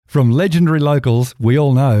From legendary locals we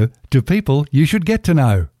all know to people you should get to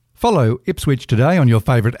know. Follow Ipswich Today on your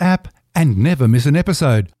favourite app and never miss an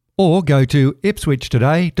episode. Or go to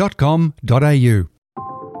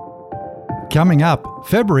ipswichtoday.com.au. Coming up,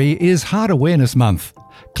 February is Heart Awareness Month.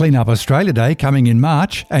 Clean Up Australia Day coming in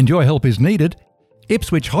March and your help is needed.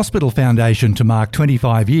 Ipswich Hospital Foundation to mark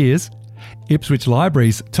 25 years. Ipswich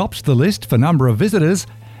Libraries tops the list for number of visitors.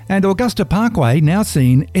 And Augusta Parkway now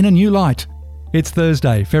seen in a new light. It's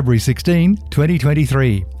Thursday, February 16,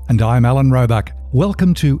 2023, and I'm Alan Roebuck.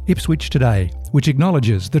 Welcome to Ipswich Today, which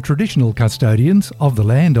acknowledges the traditional custodians of the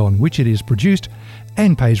land on which it is produced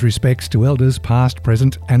and pays respects to elders past,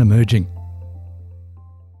 present and emerging.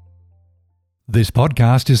 This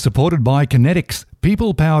podcast is supported by Kinetics,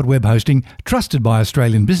 people-powered web hosting trusted by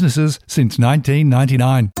Australian businesses since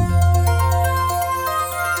 1999.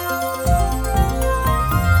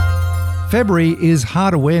 February is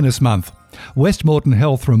Heart Awareness Month. Westmoreton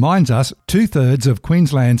Health reminds us 2/3 of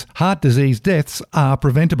Queensland's heart disease deaths are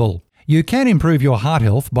preventable. You can improve your heart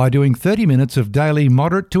health by doing 30 minutes of daily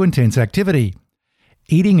moderate to intense activity.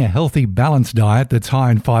 Eating a healthy, balanced diet that's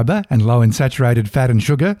high in fibre and low in saturated fat and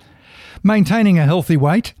sugar. Maintaining a healthy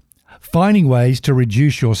weight. Finding ways to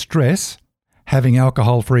reduce your stress. Having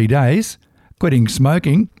alcohol-free days. Quitting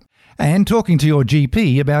smoking. And talking to your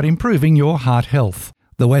GP about improving your heart health.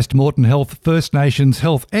 The Westmoreton Health First Nations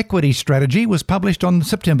Health Equity Strategy was published on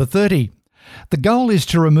September 30. The goal is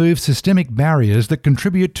to remove systemic barriers that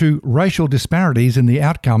contribute to racial disparities in the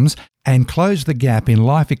outcomes and close the gap in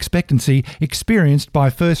life expectancy experienced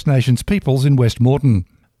by First Nations peoples in Westmoreton.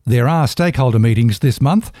 There are stakeholder meetings this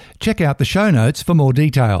month. Check out the show notes for more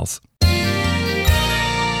details.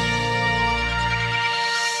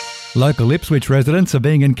 Local Ipswich residents are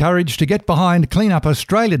being encouraged to get behind Clean Up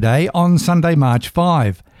Australia Day on Sunday, March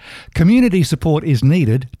 5. Community support is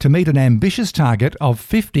needed to meet an ambitious target of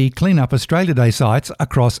 50 Clean Up Australia Day sites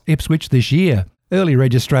across Ipswich this year. Early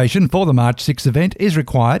registration for the March 6 event is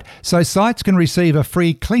required, so sites can receive a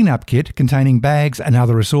free clean-up kit containing bags and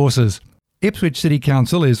other resources. Ipswich City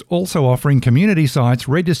Council is also offering community sites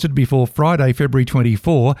registered before Friday, February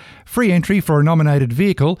 24, free entry for a nominated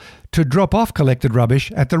vehicle to drop off collected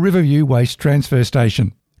rubbish at the Riverview Waste Transfer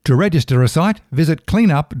Station. To register a site, visit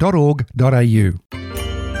cleanup.org.au.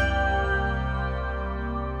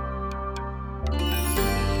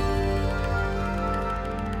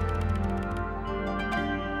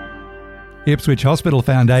 Ipswich Hospital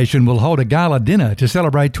Foundation will hold a gala dinner to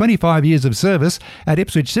celebrate 25 years of service at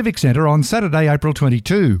Ipswich Civic Centre on Saturday, April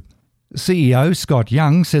 22. CEO Scott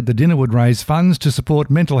Young said the dinner would raise funds to support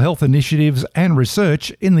mental health initiatives and research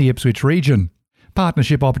in the Ipswich region.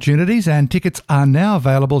 Partnership opportunities and tickets are now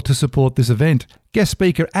available to support this event. Guest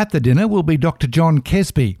speaker at the dinner will be Dr. John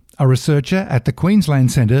Kesby, a researcher at the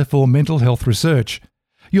Queensland Centre for Mental Health Research.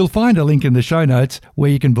 You'll find a link in the show notes where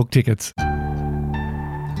you can book tickets.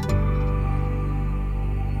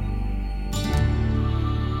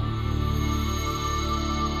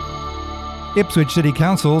 Ipswich City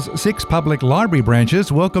Council's 6 public library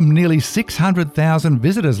branches welcomed nearly 600,000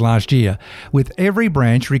 visitors last year, with every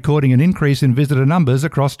branch recording an increase in visitor numbers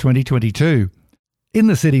across 2022. In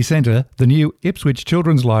the city centre, the new Ipswich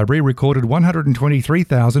Children's Library recorded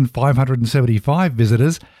 123,575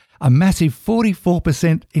 visitors, a massive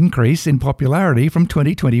 44% increase in popularity from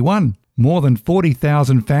 2021. More than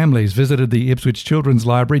 40,000 families visited the Ipswich Children's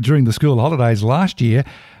Library during the school holidays last year,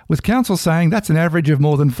 with council saying that's an average of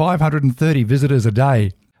more than 530 visitors a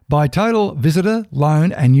day. By total visitor,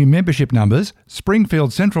 loan and new membership numbers,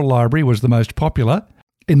 Springfield Central Library was the most popular.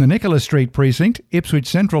 In the Nicholas Street precinct, Ipswich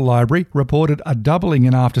Central Library reported a doubling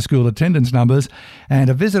in after-school attendance numbers and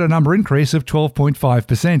a visitor number increase of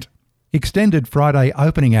 12.5%. Extended Friday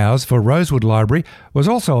opening hours for Rosewood Library was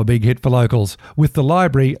also a big hit for locals, with the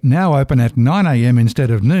library now open at 9 a.m.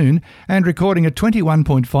 instead of noon and recording a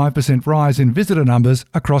 21.5% rise in visitor numbers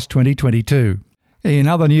across 2022. In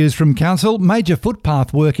other news from Council, major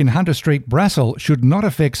footpath work in Hunter Street, Brassel should not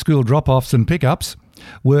affect school drop-offs and pickups.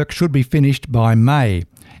 Work should be finished by May.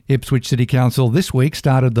 Ipswich City Council this week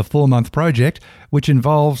started the 4-month project, which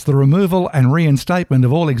involves the removal and reinstatement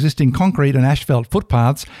of all existing concrete and asphalt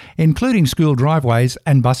footpaths, including school driveways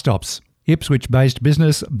and bus stops. Ipswich-based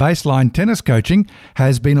business Baseline Tennis Coaching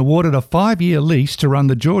has been awarded a 5-year lease to run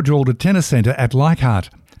the George Alder Tennis Centre at Leichhardt.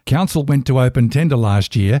 Council went to open tender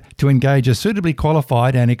last year to engage a suitably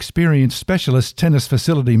qualified and experienced specialist tennis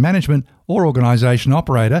facility management or organisation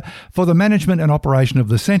operator for the management and operation of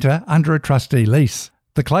the centre under a trustee lease.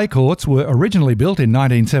 The clay courts were originally built in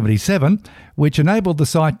 1977, which enabled the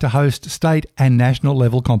site to host state and national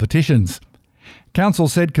level competitions. Council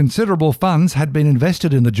said considerable funds had been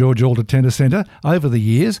invested in the George Alder Tennis Centre over the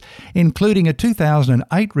years, including a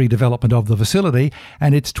 2008 redevelopment of the facility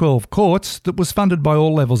and its 12 courts that was funded by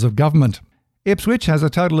all levels of government. Ipswich has a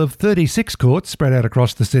total of 36 courts spread out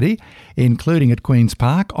across the city, including at Queen's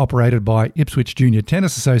Park, operated by Ipswich Junior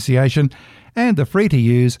Tennis Association, and the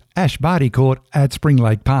free-to-use Ash Barty Court at Spring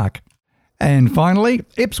Lake Park. And finally,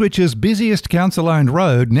 Ipswich's busiest council-owned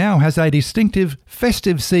road now has a distinctive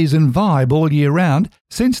festive season vibe all year round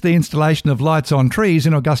since the installation of lights on trees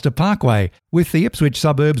in Augusta Parkway, with the Ipswich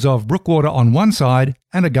suburbs of Brookwater on one side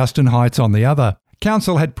and Augustin Heights on the other.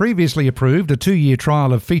 Council had previously approved a 2-year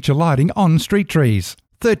trial of feature lighting on street trees.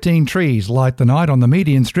 13 trees light the night on the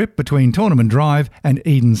median strip between Tournament Drive and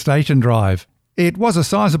Eden Station Drive. It was a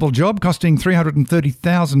sizable job, costing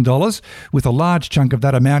 $330,000, with a large chunk of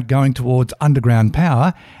that amount going towards underground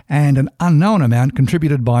power and an unknown amount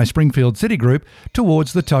contributed by Springfield City Group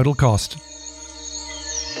towards the total cost.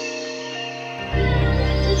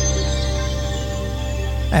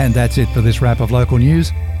 And that's it for this wrap of local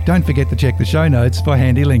news. Don't forget to check the show notes for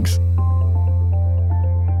handy links.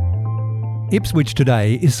 Ipswich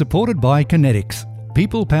Today is supported by Kinetics,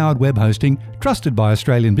 people-powered web hosting trusted by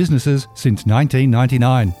Australian businesses since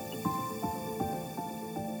 1999.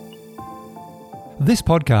 This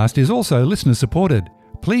podcast is also listener-supported.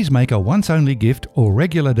 Please make a once-only gift or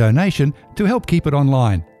regular donation to help keep it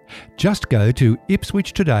online. Just go to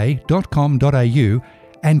ipswichtoday.com.au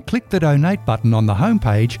and click the donate button on the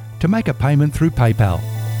homepage to make a payment through PayPal.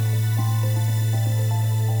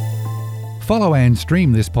 Follow and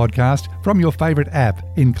stream this podcast from your favourite app,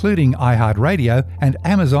 including iHeartRadio and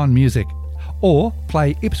Amazon Music, or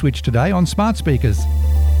play Ipswich Today on smart speakers.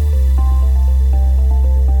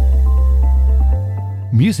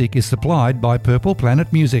 Music is supplied by Purple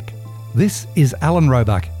Planet Music. This is Alan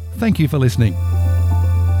Roebuck. Thank you for listening.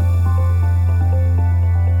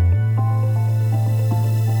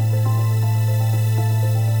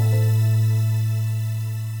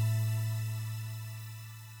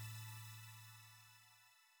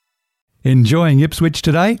 Enjoying Ipswich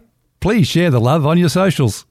Today? Please share the love on your socials.